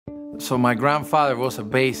So my grandfather was a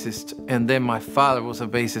bassist, and then my father was a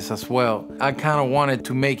bassist as well. I kind of wanted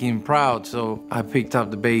to make him proud, so I picked up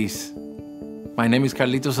the bass. My name is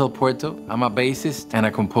Carlitos Puerto. I'm a bassist and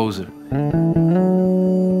a composer.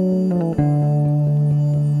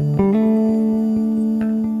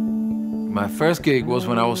 My first gig was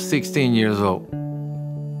when I was 16 years old.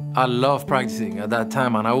 I loved practicing at that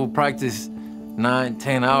time, and I would practice 9,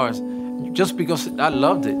 10 hours just because I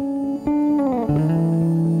loved it.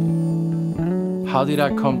 How did I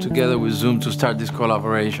come together with Zoom to start this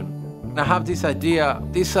collaboration? I have this idea,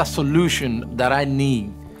 this is a solution that I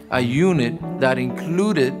need, a unit that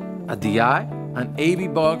included a DI, an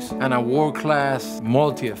AV box, and a world-class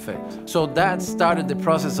multi-effect. So that started the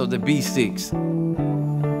process of the B6.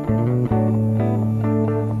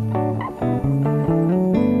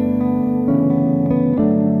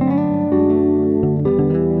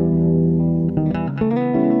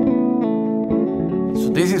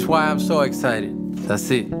 This is why I'm so excited.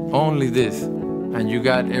 That's it, only this. And you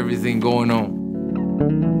got everything going on.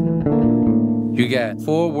 You got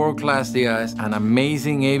 4 world-class DIs, an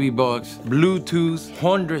amazing AV box, Bluetooth,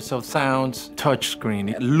 hundreds of sounds,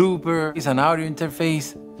 touchscreen, looper, it's an audio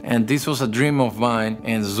interface, and this was a dream of mine,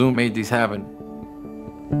 and Zoom made this happen.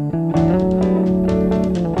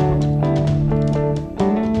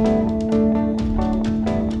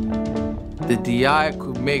 The DI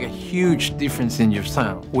could make a huge difference in your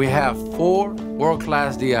sound. We have 4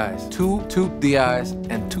 world-class DIs, 2 tube DIs,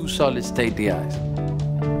 and 2 solid-state DIs.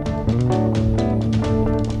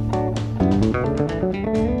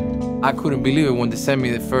 I couldn't believe it when they sent me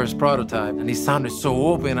the first prototype, and it sounded so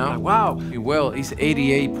open. I'm like, wow. Well, it's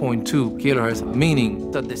 88.2 kilohertz,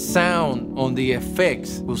 meaning that the sound on the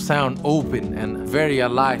effects will sound open and very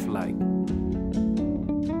alive-like.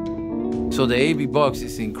 So the AV box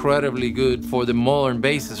is incredibly good for the modern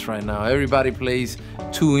basses right now. Everybody plays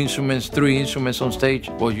 2 instruments, 3 instruments on stage.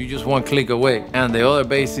 Well, you just 1 click away, and the other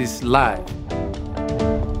bass is live.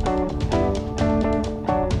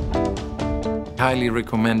 Highly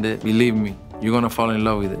recommend it. Believe me, you're gonna fall in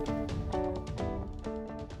love with it.